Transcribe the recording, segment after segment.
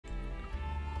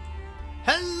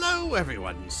Hello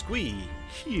everyone, Squee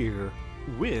here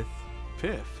with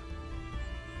Piff.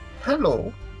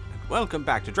 Hello. Welcome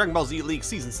back to Dragonball Z League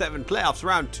Season 7 Playoffs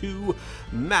Round 2,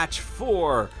 Match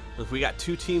 4. We got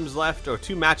 2 teams left, or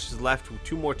 2 matches left,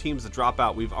 2 more teams to drop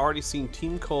out. We've already seen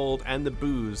Team Cold and the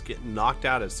Booze get knocked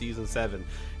out of Season 7,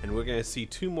 and we're going to see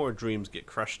 2 more dreams get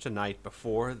crushed tonight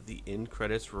before the end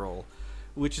credits roll,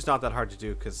 which is not that hard to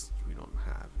do because we don't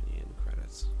have any end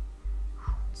credits.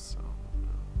 So,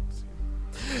 let's see.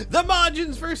 The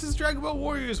Majins versus Dragon Ball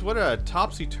Warriors. What a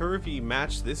topsy-turvy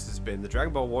match this has been. The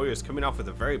Dragon Ball Warriors coming off with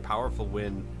a very powerful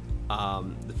win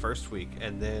the first week,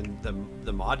 and then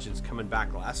the Majins coming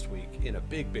back last week in a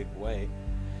big way,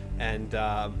 and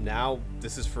now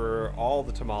this is for all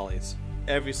the tamales,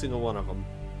 every single one of them.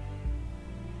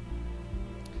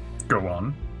 Go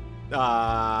on.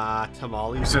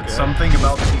 Tamales. You said something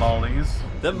about tamales.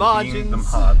 The Majins. Them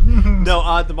hot.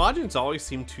 No, the Majins always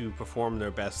seem to perform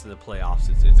their best in the playoffs.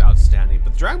 It's outstanding.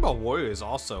 But the Dragon Ball Warriors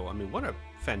also, I mean, what a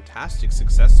fantastic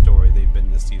success story they've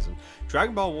been this season.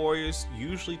 Dragon Ball Warriors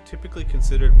usually typically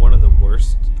considered one of the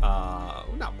worst,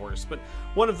 not worst, but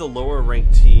one of the lower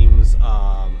ranked teams.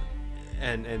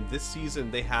 And this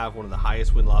season they have one of the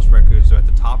highest win-loss records. They're at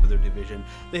the top of their division.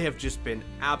 They have just been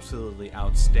absolutely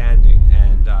outstanding,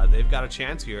 and they've got a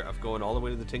chance here of going all the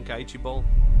way to the Tenkaichi Bowl.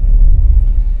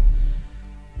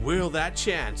 Will that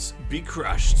chance be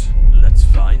crushed? Let's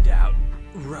find out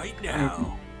right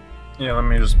now. Yeah, let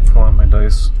me just pull out my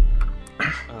dice.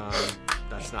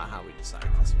 That's not how we decide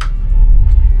this.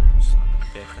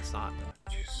 Piff, that's not.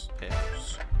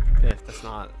 Piff, that's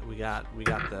not. We got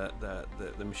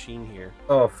the machine here.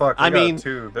 Oh fuck! I mean,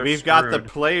 we've got the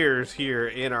players here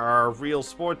in our real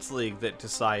sports league that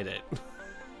decide it.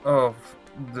 Oh,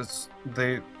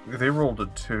 they rolled a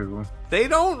 2. They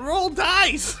don't roll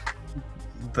dice.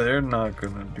 They're not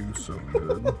gonna do so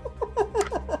good.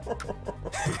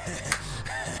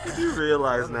 You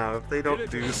realize now if they don't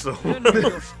do so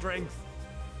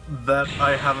that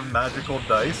I have a magical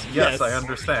dice? Yes, Yes. I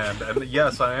understand, and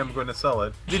yes, I am going to sell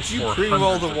it. Did you for pre-roll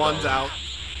hundreds the of ones dollars.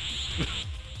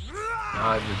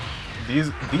 out?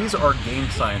 These are game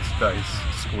science dice,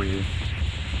 Squee.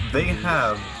 They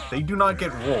do not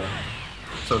get rolled,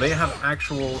 so they have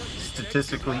actual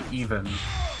statistically even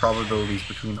probabilities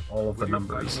between all of the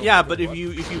numbers. Yeah, but if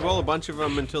you roll a bunch of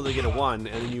them until they get a 1,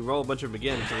 and then you roll a bunch of them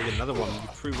again until they get another 1, you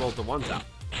pre-rolled the ones out.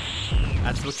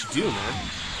 That's what you do, man.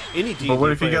 Any D&D But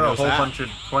what if you player get a knows whole that. bunch of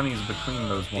 20s between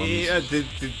those ones? Yeah,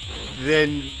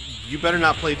 then you better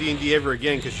not play D&D ever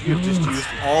again, because you have just used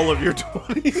all of your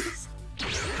 20s.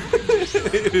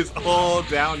 It is all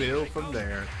downhill from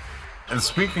there. And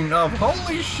speaking of,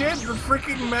 holy shit, the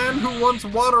freaking man who wants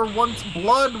water wants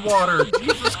blood water!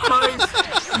 Jesus Christ!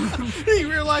 He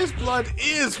realized blood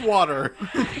is water.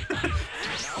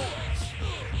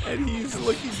 And he's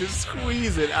looking to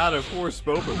squeeze it out of poor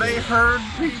Spopo. They heard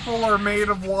people are made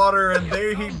of water, and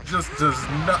he just does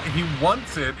not. He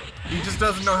wants it. He just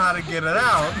doesn't know how to get it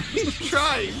out. He's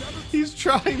trying. He's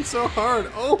trying so hard.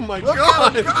 Oh my Look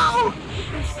god. out, go!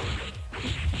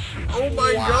 Oh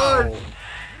my god!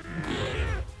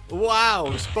 Wow,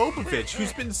 Spopovich,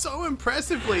 who's been so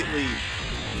impressive lately,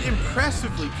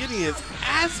 impressively getting his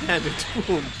ass handed to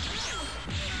him.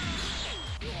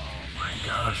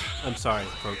 Gosh. I'm sorry,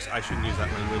 folks. I shouldn't use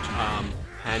that language.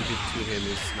 Handed to him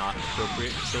is not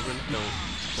appropriate. Children, don't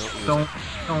use Don't, it.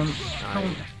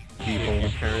 don't, Your people.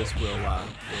 parents will lock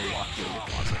you in the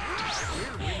closet.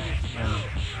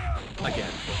 Yeah.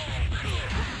 Again.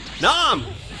 Nom!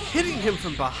 Hitting him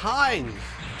from behind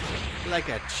like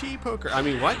a cheap hooker. I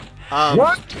mean, what?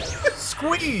 What?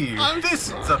 Squee! This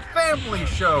is a family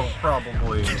show,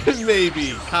 probably.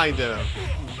 Maybe, kind of.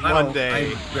 One day.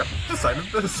 We have decided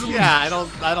this. Yeah, I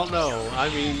don't know. I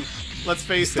mean, let's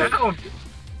face it. Down.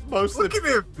 Most Look of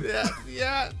at him.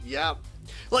 Yeah.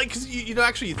 Like, cause you know,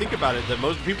 actually, you think about it, that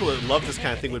most people that love this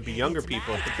kind of thing would be younger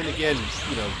people. But then again,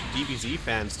 you know, DBZ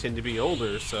fans tend to be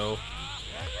older, so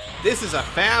this is a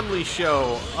family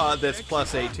show that's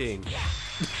plus 18.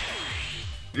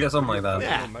 Yeah, something like that.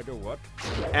 Yeah. No matter what.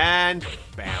 And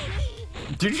bam.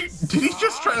 Did he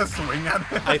just try to swing at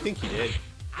him? I think he did.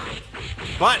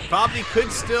 But Bobby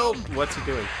could still. What's he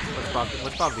doing?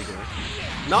 What's Bobby doing?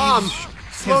 Nom,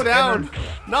 slow down.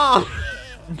 Nom,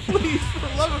 please, for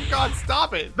the love of God,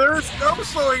 stop it. There's no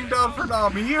slowing down for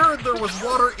Nam. He heard there was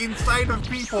water inside of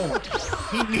people.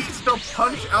 He needs to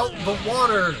punch out the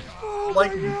water.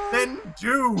 Like men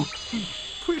do.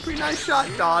 Pretty nice shot,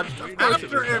 dodged.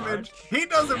 After image, he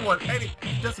doesn't want any.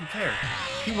 He doesn't care.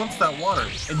 He wants that water,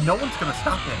 and no one's gonna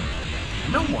stop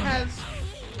him. No one.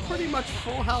 pretty much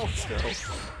full health still.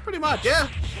 Pretty much. Yeah,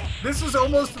 this is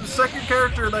almost the second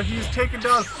character that he's taken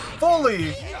down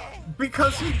fully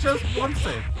because he just wants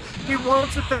it. He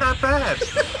wants it that bad.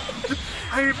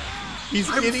 He's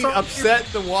getting upset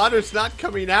the water's not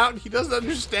coming out. He doesn't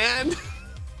understand.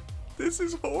 This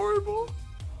is horrible.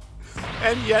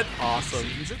 And yet awesome.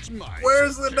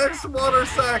 Where's the next water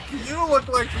sack? You look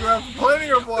like you have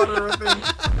plenty of water within.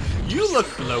 You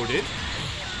look bloated.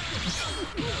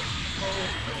 Oh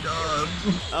my god.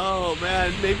 Oh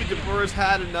man, maybe DeBoer's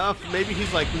had enough. Maybe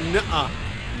he's like, nuh-uh,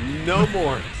 no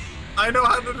more. I know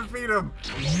how to defeat him.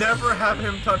 Never have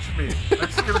him touch me. I'm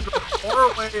just gonna go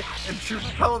far away and shoot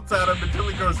pellets at him until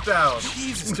he goes down.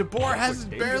 Jesus, DeBoer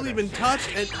hasn't barely been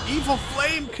touched, and Evil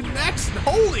Flame connects.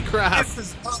 Holy crap! This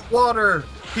is not water.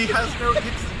 He has no.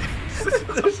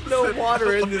 There's no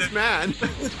water in this man.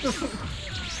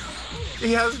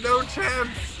 He has no chance.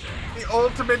 The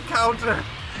ultimate counter.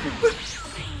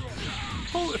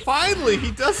 Holy, finally,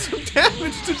 he does some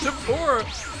damage to DeBoer.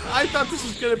 I thought this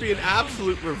was going to be an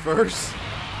absolute reverse.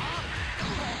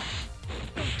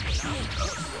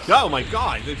 Oh my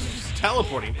god, it's just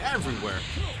teleporting everywhere.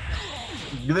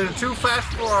 They're too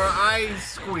fast for our eyes,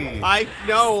 Squee. I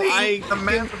know, I the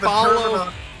man can with the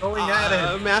follow. going at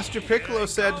it. Master Piccolo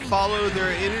said follow their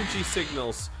energy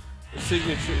signals.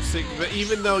 But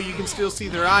even though you can still see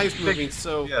their eyes moving,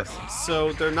 so yes.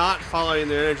 So they're not following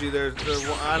their energy. They're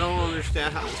I don't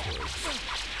understand how this works.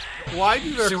 Why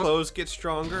do their clothes get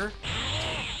stronger?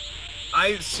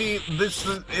 I see this.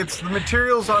 It's the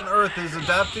materials on Earth is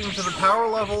adapting to the power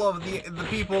level of the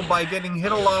people by getting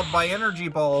hit a lot by energy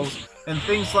balls and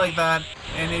things like that,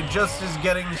 and it just is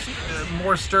getting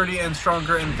more sturdy and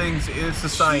stronger and things. It's a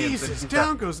science. Jesus,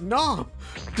 down goes Nom.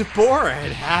 DeBoer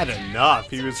had enough.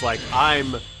 He was like,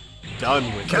 I'm done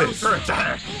with this.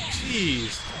 Counterattack.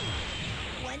 Jeez.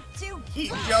 He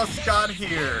just got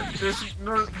here. There's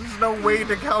no way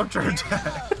to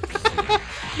counterattack.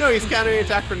 No, he's countering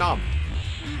attack for Nom.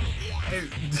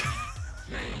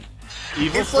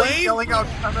 Evil It's Flame? like yelling out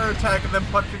counterattack and then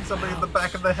punching somebody in the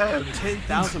back of the head.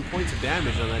 10,000 points of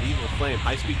damage on that Evil Flame.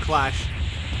 High-speed clash.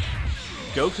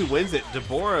 Goku wins it.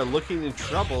 DeBoer looking in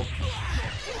trouble.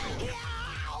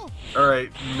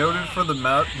 Alright, noted for the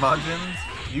Majins,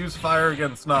 use fire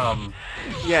against Nom.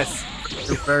 Yes.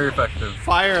 It's very effective.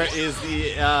 Fire is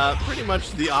the pretty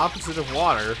much the opposite of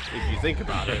water, if you think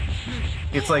about it.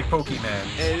 It's like Pokemon.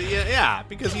 Yeah,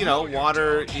 because, you know,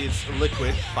 water is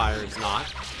liquid, fire is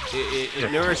not. It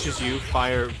nourishes you.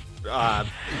 Fire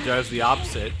does the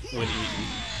opposite when eaten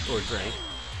or drank.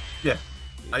 Yeah,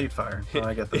 I eat fire. So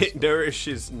I get this. It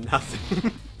nourishes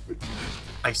nothing.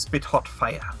 I spit hot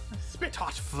fire. Spit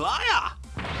hot fire!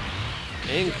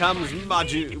 In comes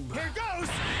Majub. Here goes.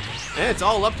 And it's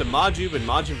all up to Majub and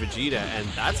Majin Vegeta, and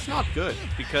that's not good,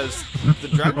 because the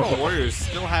Dragon Ball Warriors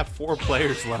still have 4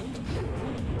 players left.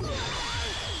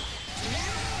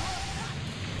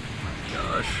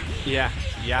 Gosh. Yeah.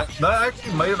 That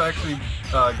actually might have actually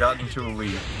gotten to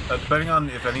Elite. Depending on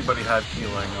if anybody had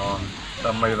healing on,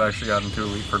 that might have actually gotten to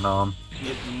Elite for Nom.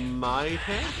 It might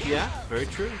have, yeah, very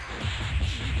true.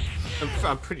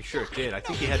 I'm pretty sure it did. I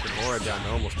think he had DeBoer down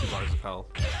to almost 2 bars of health.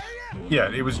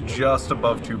 Yeah, it was just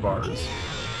above 2 bars.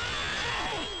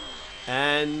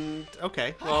 And,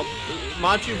 okay, well,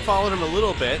 Majub followed him a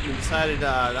little bit and decided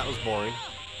that was boring.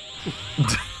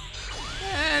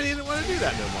 And he didn't want to do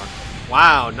that no more.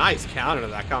 Wow, nice counter to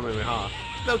that Kamehameha.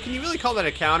 Though, can you really call that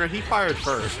a counter? He fired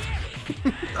first.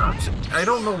 I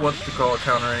don't know what to call a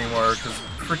counter anymore, because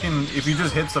freaking, if you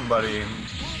just hit somebody and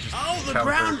just the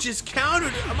ground just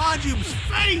countered Majub's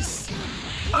face!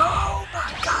 Oh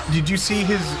my god! Did you see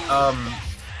his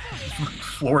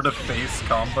Florida face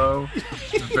combo?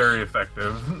 It's very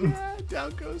effective. Yeah,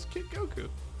 down goes Kid Goku.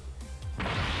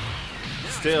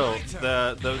 Still,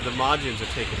 the Majins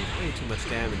are taking way too much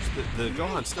damage. The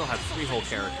Gohan still has 3 whole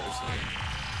characters.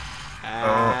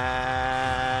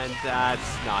 And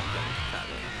that's not gonna cut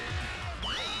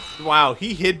it. Wow,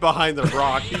 he hid behind the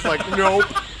rock. He's like, nope.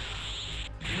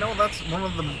 You know, that's one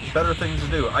of the better things to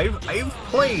do. I've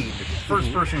played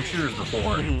first-person shooters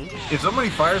before. If somebody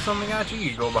fires something at you,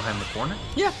 you go behind the corner.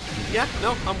 Yeah,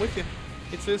 no, I'm with you.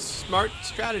 It's a smart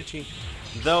strategy.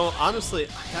 Though, honestly,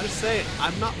 I gotta say,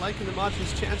 I'm not liking the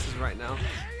Majin's chances right now.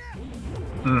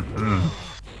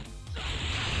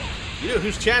 You know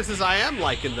whose chances I am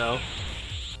liking, though?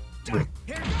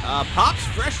 Pop's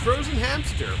Fresh Frozen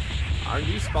Hamster, our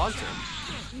new sponsor.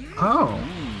 Oh.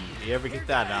 You ever get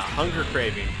that hunger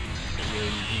craving?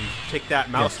 And you take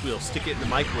that mouse wheel, stick it in the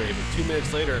microwave, and 2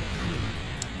 minutes later,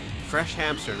 fresh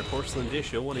hamster in a porcelain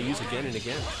dish you'll want to use again and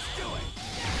again.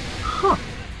 Huh.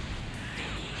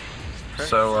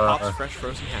 Pop's Fresh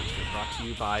Frozen Hamster, brought to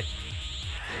you by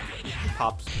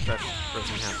Pop's Fresh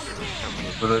Frozen Hamster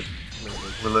Company.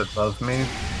 Will it love me?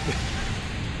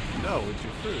 No, it's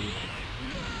your food.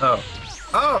 Oh.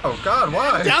 Oh, God,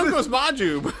 why? Down goes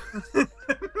Majub!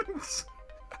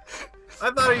 I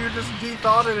thought you just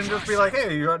de-thawed it and just be like,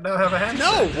 hey, you now have a hamster.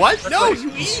 No, what? No, you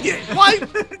eat it!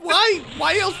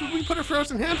 Why else would we put a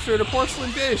frozen hamster in a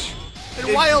porcelain dish?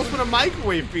 And why else would a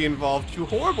microwave be involved, you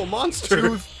horrible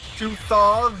monster? To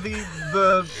thaw the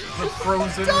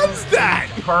frozen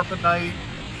carbonite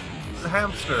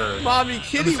hamster. Mommy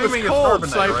Kitty was cold,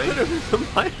 so I put him in the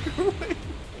microwave.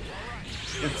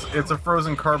 It's a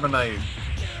frozen carbonite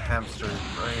hamster,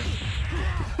 right?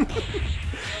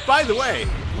 By the way,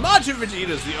 Majin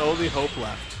Vegeta's the only hope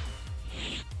left.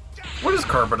 What is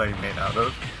carbonite made out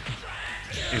of?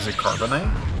 Is it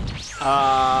carbonite?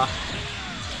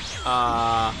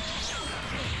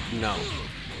 No.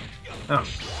 Oh.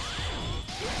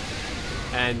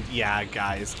 And yeah,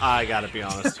 guys, I gotta be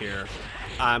honest here.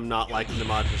 I'm not liking the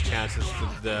Majin's chances.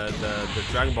 The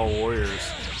Dragon Ball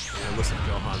Warriors, and listen to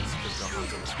Gohan's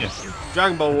on the screen. Yes.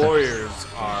 Dragon Ball Warriors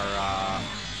are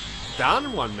down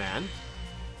in one man.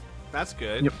 That's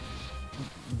good. Yep.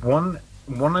 One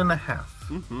and a half.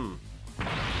 Mm-hmm.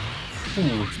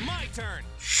 It's my turn.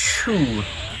 Shoo.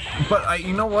 But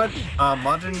you know what?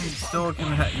 Majin still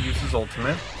can use his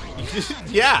ultimate.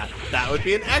 Yeah, that would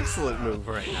be an excellent move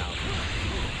right now.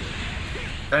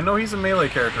 I know he's a melee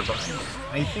character, but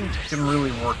I think he can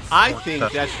really work. I think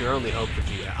that's your only hope,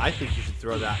 Vegeta. I think you should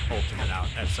throw that ultimate out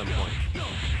at some point.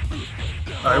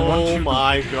 Oh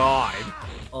my God.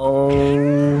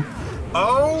 Oh.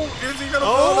 Oh, is he gonna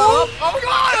blow it up? Oh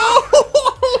God!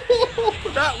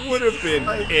 Oh, that would have been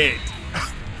it.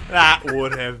 That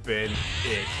would have been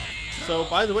it. So,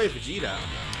 by the way, Vegeta,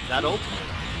 that ultimate.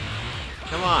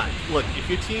 Come on, look. If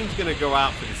your team's gonna go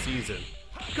out for the season,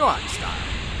 go out in style.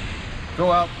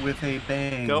 Go out with a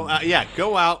bang. Go out, yeah.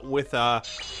 Go out with a.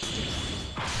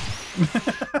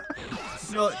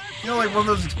 you know, like one of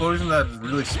those explosions that is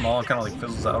really small and kind of like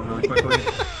fizzles out really quickly.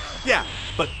 Yeah,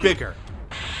 but bigger.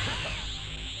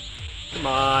 Come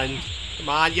on. Come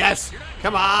on. Yes.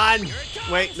 Come on.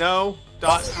 Wait, no.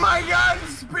 Dot. Oh my God,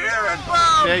 Spirit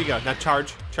Bomb! There you go. Now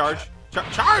charge. Charge.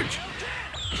 Charge!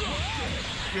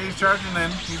 Yeah, he's charging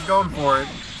in. He's going for it.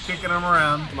 Kicking him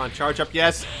around. Come on, charge up.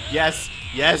 Yes. Yes.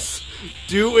 Yes.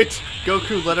 Do it.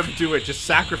 Goku, let him do it. Just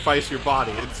sacrifice your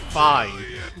body. It's fine.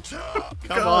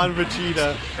 Come on,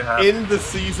 Vegeta. End the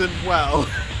season well.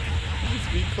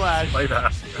 We clash.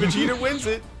 Vegeta wins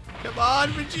it. Come on,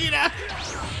 Vegeta.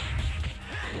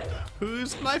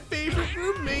 Who's my favorite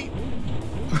roommate?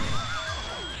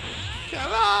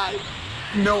 Come on.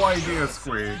 No idea,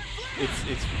 Squee. It's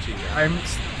Vegeta.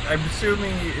 I'm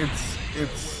assuming it's.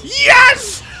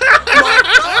 Yes!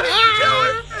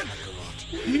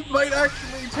 He might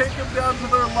actually take him down to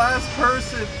their last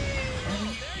person.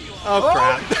 Oh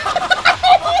crap.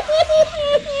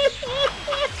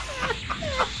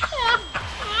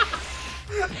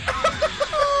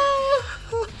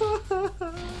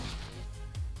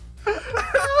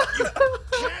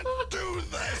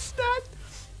 That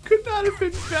could not have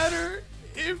been better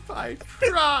if I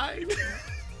tried.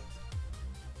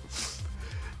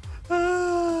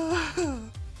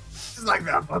 It's like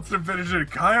that wants to finish it.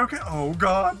 Kaioken? Oh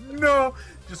God, no!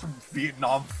 Just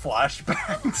Vietnam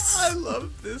flashbacks. I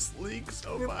love this league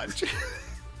so much.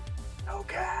 Oh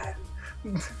God.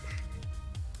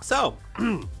 So,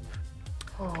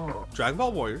 Dragon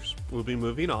Ball Warriors will be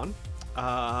moving on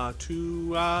to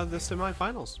the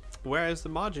semifinals, whereas the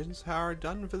Majins are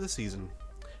done for the season.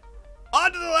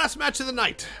 On to the last match of the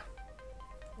night.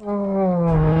 We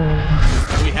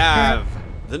have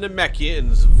the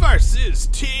Namekians versus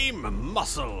Team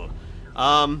Muscle.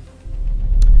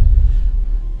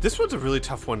 This one's a really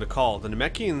tough one to call. The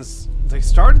Namekians, they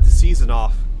started the season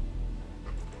off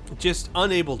just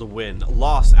unable to win,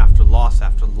 loss after loss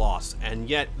after loss, and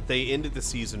yet they ended the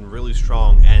season really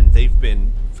strong, and they've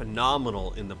been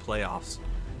phenomenal in the playoffs.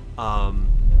 To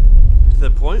the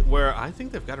point where I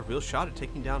think they've got a real shot at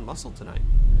taking down Muscle tonight.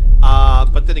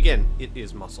 But then again, it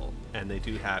is Muscle, and they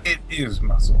do have... It is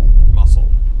Muscle. Muscle.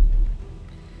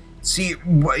 See,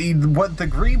 what the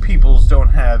green peoples don't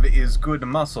have is good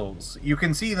muscles. You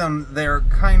can see them, they're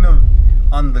kind of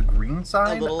on the green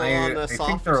side. A little on the I soft,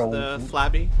 think they're the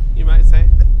flabby, you might say?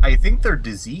 I think they're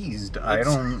diseased. I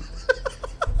don't...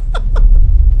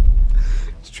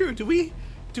 It's true. Do we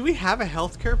have a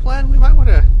healthcare plan? We might want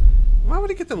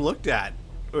to get them looked at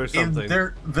or something.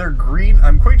 They're green.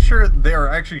 I'm quite sure they're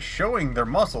actually showing their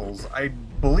muscles. I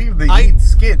believe they eat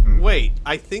skin. Wait,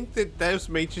 I think that those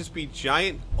may just be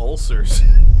giant ulcers.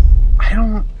 I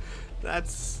don't...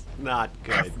 That's not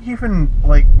good. Have you even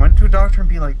like went to a doctor and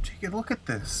be like, take a look at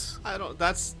this? I don't.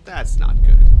 That's not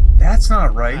good. That's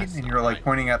not right. That's and not you're like right.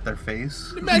 pointing at their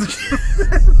face.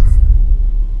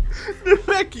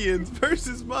 Namekians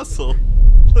versus Muscle.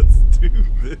 Let's do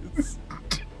this.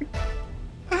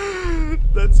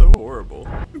 That's so horrible.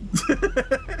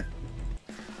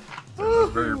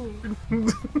 Very...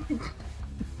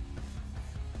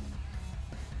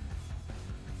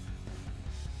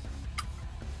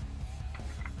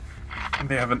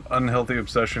 They have an unhealthy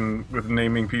obsession with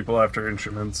naming people after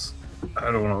instruments.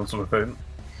 I don't know what's with it.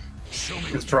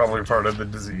 It's probably part of the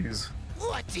disease.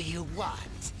 What do you want?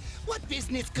 What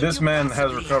business could This you man has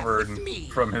possibly have recovered with me?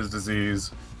 from his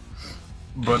disease,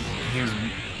 but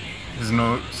his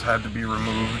nose had to be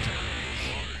removed.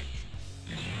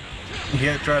 He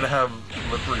had tried to have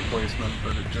lip replacement,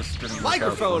 but it just didn't work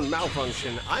Microphone out.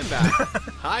 malfunction. I'm back.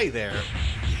 Hi there.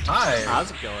 Hi.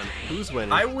 How's it going? Who's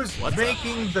winning? I was What's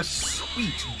making the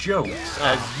sweet jokes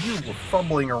as you were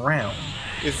fumbling around.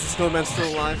 up? Is the snowman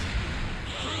still alive?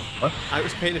 What? I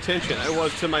was paying attention. I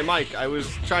was to my mic. I was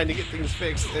trying to get things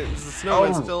fixed. Is the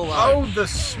snowman still alive? Oh, the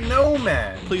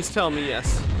snowman. Please tell me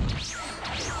yes.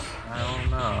 I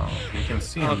don't know. You can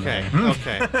see him. Okay.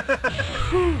 there.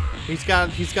 Okay. He's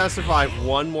got to survive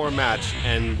one more match,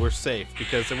 and we're safe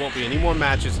because there won't be any more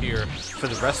matches here for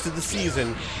the rest of the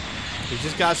season. He's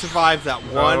just got to survive that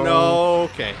one. No.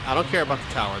 Okay. I don't care about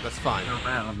the tower. That's fine. They're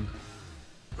round.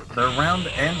 They're round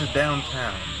and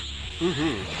downtown.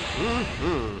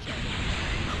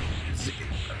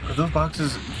 Are those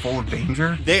boxes full of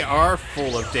danger? They are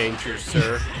full of danger,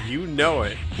 sir. You know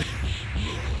it.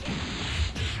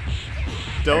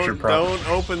 Don't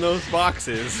open those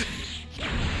boxes.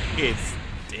 It's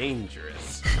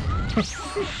dangerous.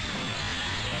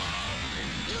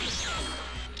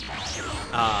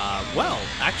 Well,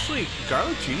 actually,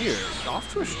 Garlic Jr. is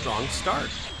off to a strong start.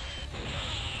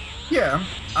 Yeah.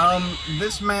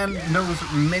 This man knows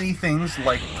many things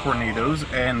like tornadoes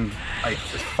and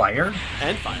fire.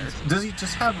 And fire. Does he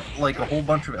just have like a whole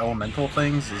bunch of elemental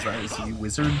things? Is he a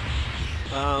wizard?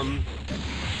 Well,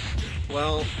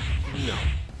 no.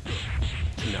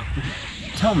 No.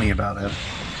 Tell me about it.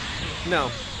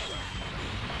 No.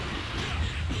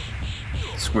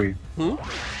 Squee.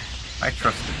 I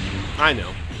trusted you. I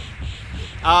know.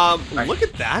 Look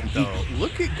at that, though.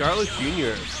 Look at Garlic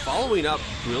Jr. following up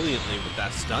brilliantly with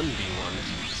that stun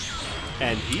B1.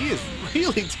 And he is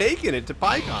really taking it to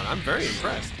PyCon. I'm very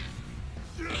impressed.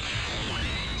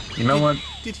 You know what?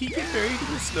 Did he get buried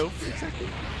in the snow for a second?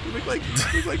 It looked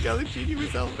like Garlic Jr.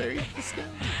 was all buried in the snow.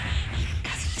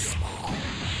 Because he's small.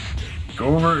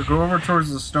 Go over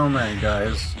towards the snowman,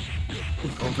 guys.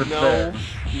 Over there.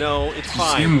 No, it's You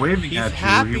fine. see him waving He's at you.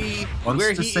 happy He wants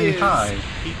where to he say is. hi.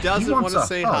 He doesn't He want wants to a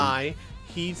say hug. hi.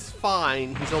 He's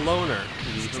fine. He's a loner.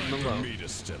 Leave him alone.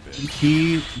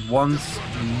 He wants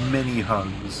many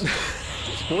hugs.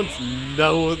 He wants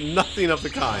nothing of the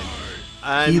kind.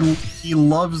 And He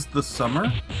loves the summer.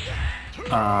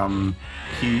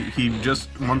 He just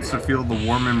wants to feel the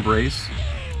warm embrace.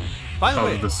 by the of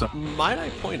way, the summer. might I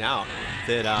point out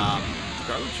that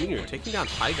Garlic Jr. taking down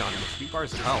Pygon with 3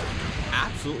 bars of health,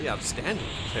 absolutely outstanding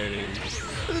considering.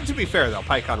 To be fair, though,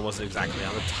 Pycon wasn't exactly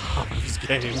on the top of his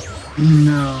game.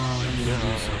 No.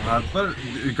 But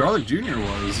Garlic Jr.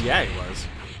 was. Yeah, he was.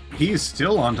 He is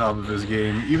still on top of his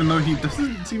game, even though he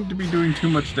doesn't seem to be doing too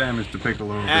much damage to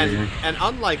Piccolo over here. And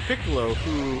unlike Piccolo,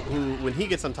 who when he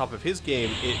gets on top of his game,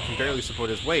 it can barely support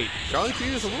his weight, Garlic Jr.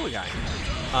 is a little guy.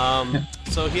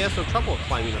 So he has no trouble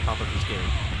climbing on top of his game.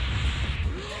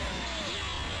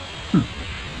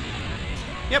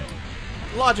 Yep.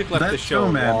 Logic left That the show a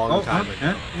snowman. long time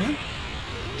ago.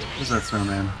 Where's that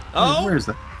snowman? Oh! Where is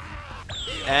that?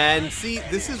 And see,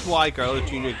 this is why Garlic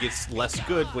Jr. gets less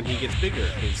good when he gets bigger.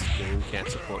 His game can't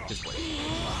support his weight.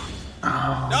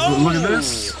 Oh, look at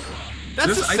this.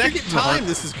 That's the I think second this is a hard- time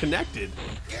this is connected.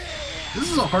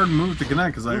 This is a hard move to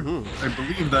connect because I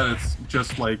believe that it's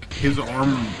just like his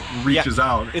arm reaches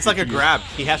out. It's like a grab.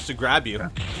 He has to grab you.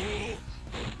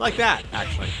 Like that,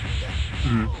 actually.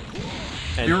 And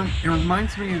It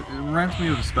reminds me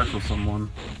of a special someone.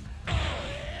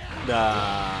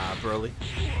 Broly,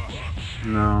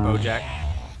 No. Bojack,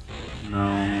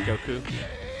 No. Goku,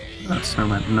 That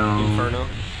snowman. No. Inferno.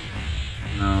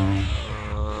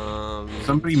 No.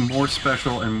 Somebody more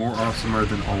special and more awesomer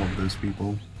than all of those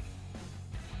people.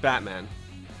 Batman.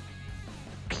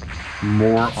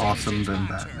 More awesome than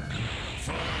Batman.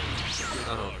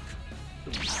 Oh.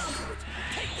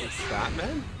 It's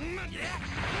Batman?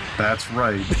 That's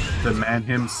right. The man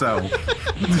himself.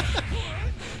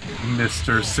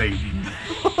 Mr. Satan.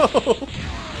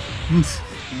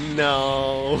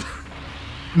 No.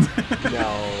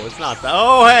 No, it's not that.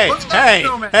 Oh, hey, Let's go, hey,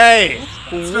 snowman. hey!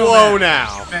 Let's Whoa snowman.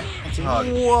 now! Let's hug.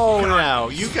 Whoa God, now!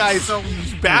 You guys, so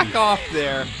back off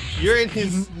there. You're in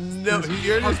his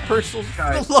you're in his personal.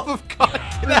 Guy. For the love of God,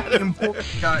 get out of there! Important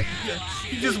guy.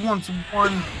 He just wants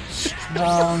one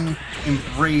strong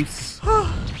embrace,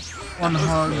 one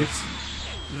hug.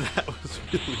 That was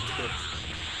really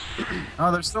good.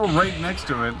 Oh, they're still right next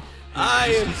to it. I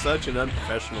am such an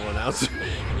unprofessional announcer.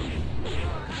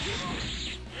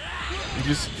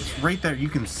 It's right there. You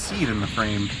can see it in the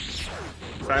frame.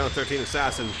 Silent 13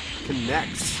 Assassin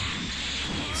connects.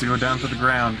 To go down to the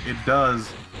ground, it does.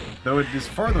 Though it is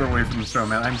farther away from the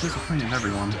snowman. I'm disappointed in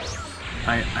everyone.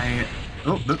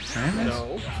 Oh, the man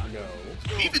No.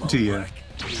 leave it to you.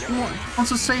 He wants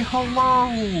to say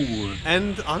hello.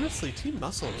 And honestly, Team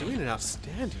Muscle doing an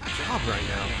outstanding job right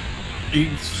now.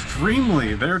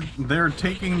 Extremely. They're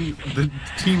taking the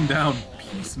team down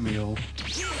piecemeal.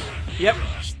 Yep.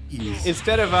 Jeez.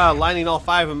 Instead of lining all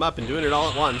 5 of them up and doing it all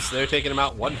at once, they're taking them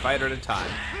out one fighter at a time.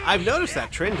 I've noticed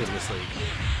that trend in this league.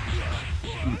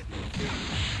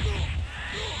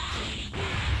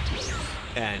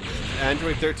 And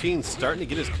Android 13 starting to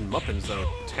get his comeuppance though.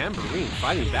 Tambourine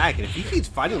fighting back, and if he keeps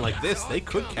fighting like this, they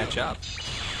could catch up.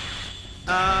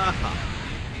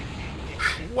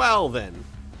 Well then.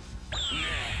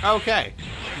 Okay.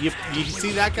 You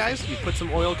see that, guys? You put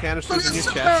some oil canisters in your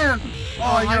chest. Man.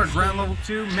 Oh, you're I at ground level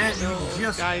 2, man. You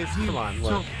just Guys, come on,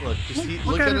 look. Just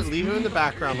look at it. Leave him in the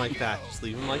background like that. Just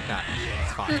leave him like that.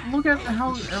 It's fine. Look at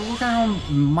how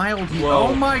mild he. Whoa.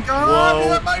 Oh my God! Whoa.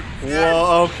 That might-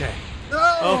 Whoa. Okay.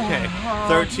 Oh. Okay.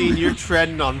 13, you're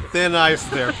treading on thin ice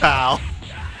there, pal.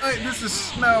 This is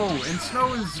snow, and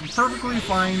snow is perfectly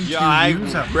fine Yeah, to I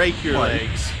use at break your play.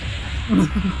 legs.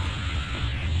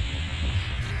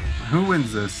 Who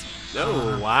wins this?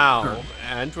 Oh, wow.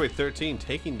 Android 13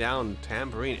 taking down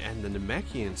Tambourine, and the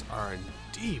Namekians are in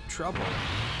deep trouble.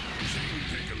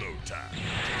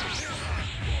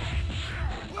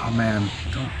 Oh man,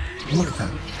 don't look at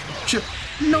that. Chip,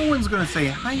 no one's gonna say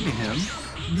hi to him.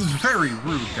 This is very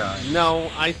rude, guy. No,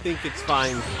 I think it's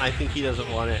fine. I think he doesn't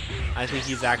want it. I think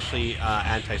he's actually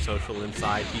antisocial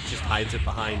inside. He just hides it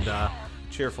behind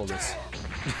cheerfulness.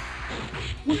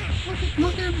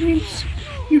 Look at me.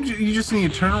 You just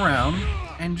need to turn around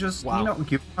and just, Wow. you know,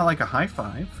 give him like a high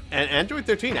five. And Android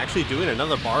 13 actually doing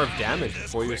another bar of damage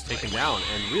before he was taken down.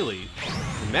 And really,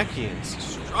 the Namekians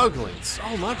struggling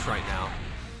so much right now.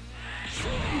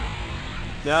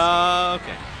 No,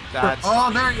 okay. That's...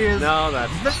 Oh, there he is. No,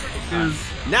 that's... There is.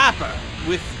 Nappa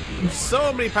with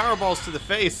so many power balls to the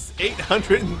face,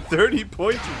 830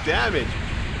 points of damage.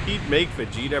 He'd make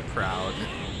Vegeta proud.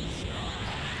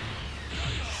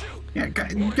 Yeah,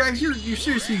 guys, you're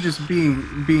seriously just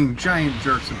being giant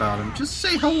jerks about him. Just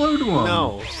say hello to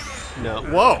him. No.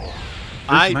 Whoa.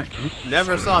 I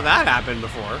never saw that happen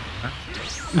before.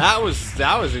 That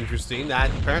was interesting. That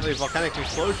apparently volcanic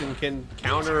explosion can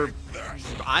counter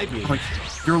eye beams. Like,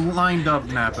 you're lined up,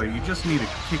 Nappa. You just need to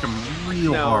kick him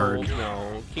real hard.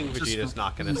 No, King Vegeta's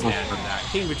not going to stand in that.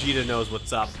 King Vegeta knows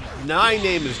what's up. My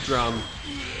name is Drum.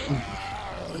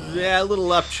 Yeah, a little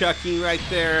upchucking right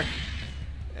there.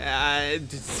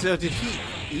 So did he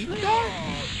eat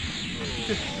that?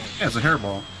 Yeah, it's a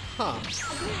hairball. Huh.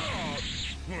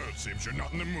 Well, it seems you're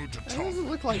not in the mood to That talk. doesn't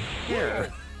look like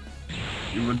hair.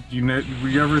 You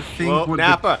ever think Whoa, what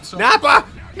Nappa! the, Nappa!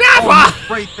 Oh,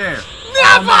 Nappa! right there.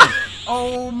 Nappa!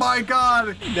 Oh my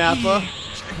God! Nappa!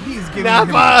 He's giving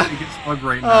Nappa! him the biggest hug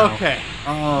right now. Okay.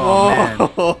 Oh man.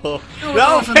 Whoa. No,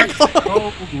 No, it wasn't. Piccolo!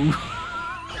 Oh.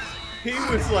 He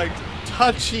was like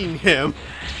touching him.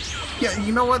 Yeah,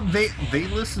 you know what? They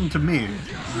listened to me.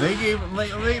 They gave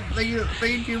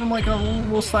they gave him like a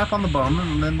little slap on the bum,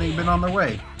 and then they've been on their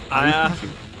way.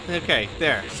 Okay,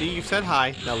 there. See, you said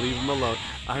hi. Now leave him alone.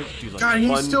 I have to do like God, he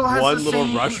one still has the little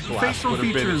same rush blast facial would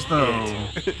have been features, though.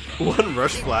 it. One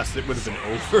rush blast, it would have been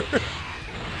over.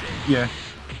 Yeah,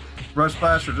 rush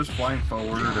blast or just flying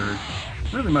forward or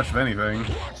really much of anything.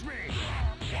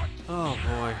 Oh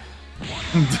boy.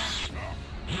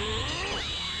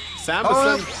 Samba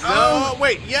Oh, no,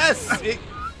 wait, yes, it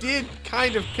did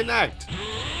kind of connect.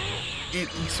 It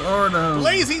sort of.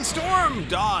 Blazing Storm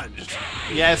dodged.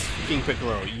 Yes, King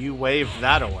Piccolo, you waved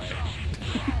that away.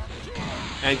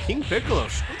 And King Piccolo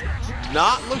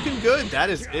not looking good. That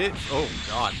is it. Oh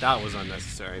god, that was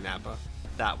unnecessary, Nappa.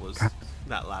 That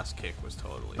last kick was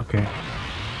totally Okay.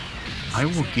 I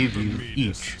will give you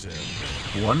each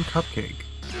one cupcake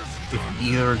if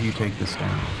either of you take this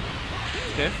down.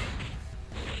 okay.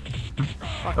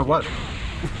 Oh, what?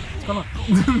 What's going on?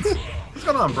 What's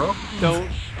going on, bro? Don't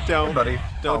Hey, buddy.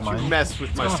 don't Oh, you mine. mess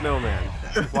with my Oh. snowman.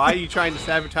 Why are you trying to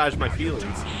sabotage my feelings?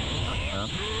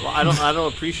 Well, I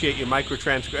don't appreciate your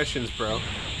microtransgressions, bro.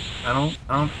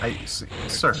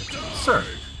 Sir,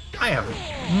 I have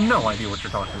no idea what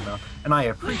you're talking about, and I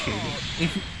appreciate it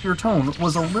if your tone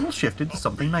was a little shifted to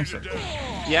something nicer.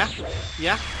 Yeah?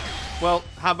 Yeah? Well,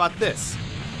 how about this?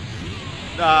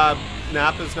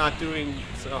 Nappa's not doing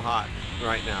so hot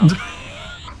right now.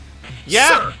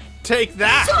 Yeah! Sir. Take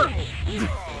that! Sir.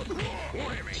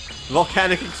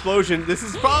 Volcanic explosion. This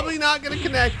is probably not going to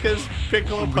connect because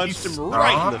Piccolo punched him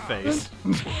right in the face.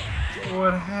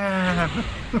 What happened?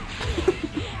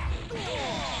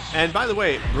 And by the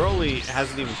way, Broly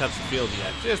hasn't even touched the field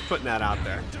yet. Just putting that out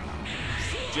there.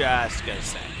 Just gonna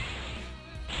say.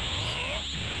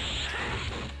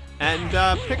 And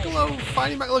Piccolo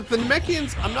fighting back. Look, the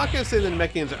Namekians, I'm not gonna say the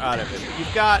Namekians are out of it, but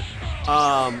you've got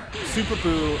Super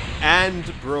Buu and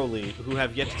Broly, who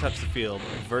have yet to touch the field,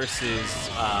 versus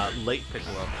Late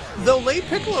Piccolo. Though Late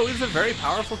Piccolo is a very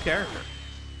powerful character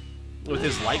with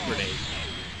his light grenade.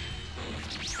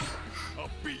 I'll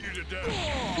beat you to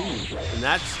death. Ooh, and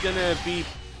that's gonna be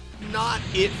not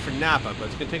it for Nappa, but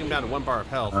it's gonna take him down to 1 bar of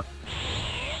health.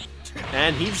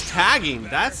 And he's tagging.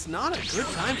 That's not a good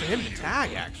time for him to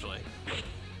tag, actually.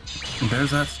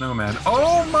 There's that snowman.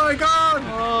 Oh my god!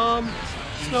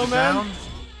 Snowman?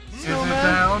 Is it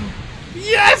down?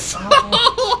 Yes!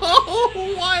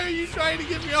 Oh. Why are you trying to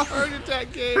give me a heart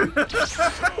attack, game?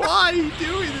 Why are you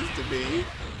doing this to me?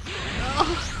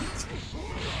 Oh.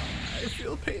 I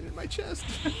feel pain in my chest.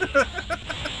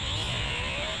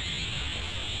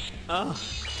 Oh,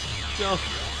 no.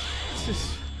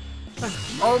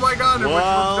 Oh my god!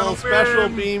 Well, special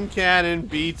beam cannon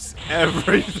beats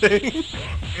everything.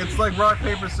 It's like rock,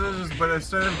 paper, scissors, but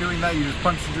instead of doing that, you just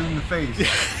punch the dude in the face.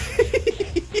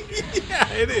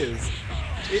 Yeah, it is.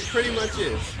 It pretty much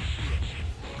is.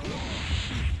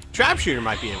 Trap Shooter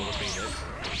might be able to beat it.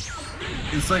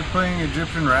 It's like playing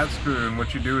Egyptian rat screw, and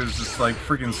what you do is just like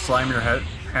freaking slime your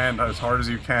hand as hard as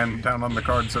you can down on the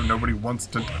card so nobody wants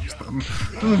to touch them.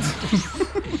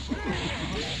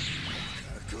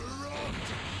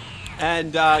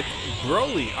 And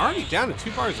Broly already down to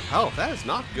 2 bars of health. That is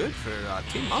not good for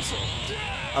Team Muscle.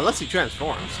 Unless he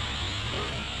transforms.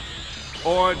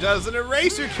 Or does an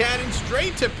eraser cannon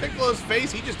straight to Piccolo's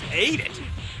face. He just ate it.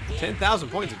 10,000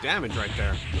 points of damage right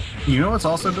there. You know what's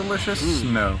also delicious?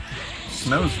 Snow.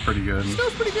 Snow's pretty good.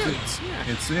 Snow's pretty good.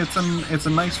 It's a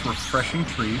nice refreshing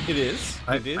treat. It is.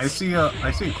 It is. I see a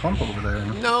clump over there.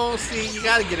 No, see, you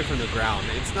gotta get it from the ground.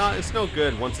 It's no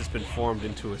good once it's been formed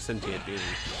into a sentient being.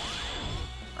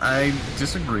 I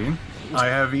disagree. I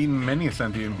have eaten many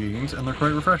sentient beings, and they're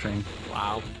quite refreshing.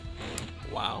 Wow.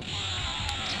 Wow.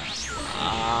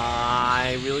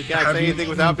 I really can't say anything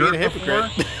without being a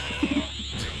hypocrite.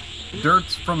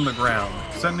 Dirt's from the ground.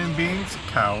 Sentient beings,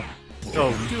 cow.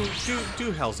 Oh,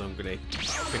 do Hellzone Grenade,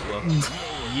 Piccolo.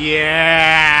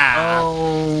 Yeah!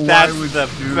 Oh, that's why would the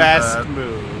you do best that?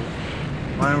 move.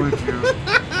 Why would you?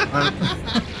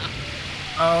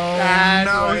 Oh, That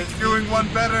no, was- he's doing one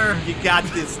better. You got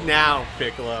this now,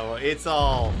 Piccolo. It's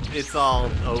all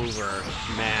over,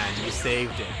 man. You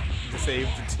saved it. You saved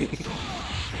the team.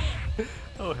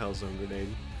 Oh, Hellzone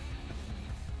Grenade.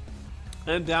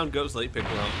 And down goes Late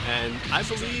Piccolo, and I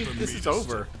believe this is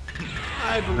over.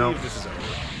 I believe Nope. this is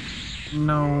over.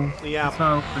 No. Yeah. It's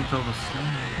not open until the snow.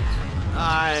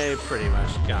 I pretty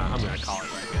much I'm gonna call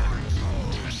it right now.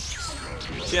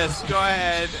 Just go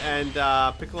ahead and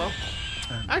Piccolo.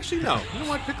 Actually, no. You know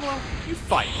what, Piccolo? You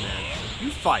fight, man.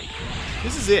 You fight.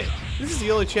 This is it. This is the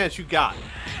only chance you got.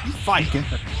 You fight.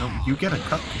 You get a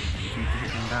cupcake if you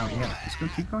keep it down. Yeah, just go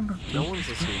keep going. No one's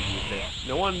listening to you, Vic.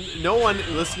 No one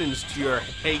listens to your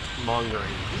hate mongering,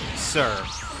 sir.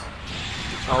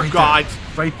 Oh Right God!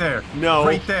 there. Right there. No.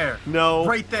 Right there. No.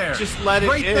 Right there. Just let it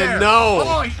right in. There. No.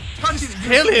 Oh, he touched it.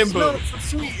 kill him, Smell Boo. it. It's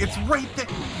sweet. It's right there.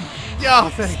 Yeah,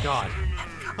 thank God.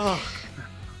 Oh.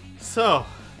 So,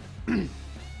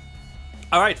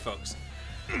 all right, folks.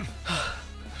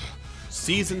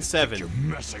 Season 7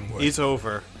 Messing with. is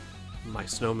over. My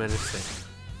snowman is safe.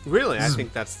 Really, I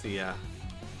think that's the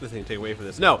thing to take away from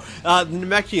this. No, the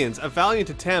Namekians, a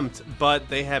valiant attempt, but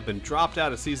they have been dropped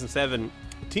out of Season 7.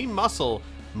 Team Muscle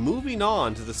moving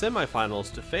on to the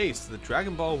semifinals to face the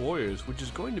Dragon Ball Warriors, which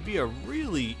is going to be a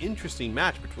really interesting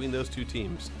match between those two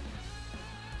teams.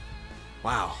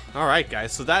 Wow. All right,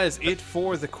 guys. So that is it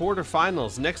for the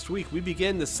quarterfinals. Next week, we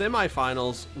begin the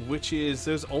semifinals, which is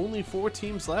there's only 4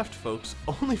 teams left, folks.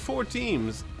 Only 4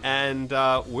 teams. And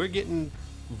we're getting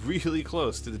really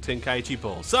close to the Tenkaichi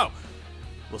Bowl. So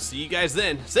we'll see you guys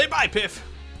then. Say bye, Piff.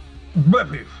 Bye,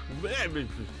 Piff. Bye, Piff.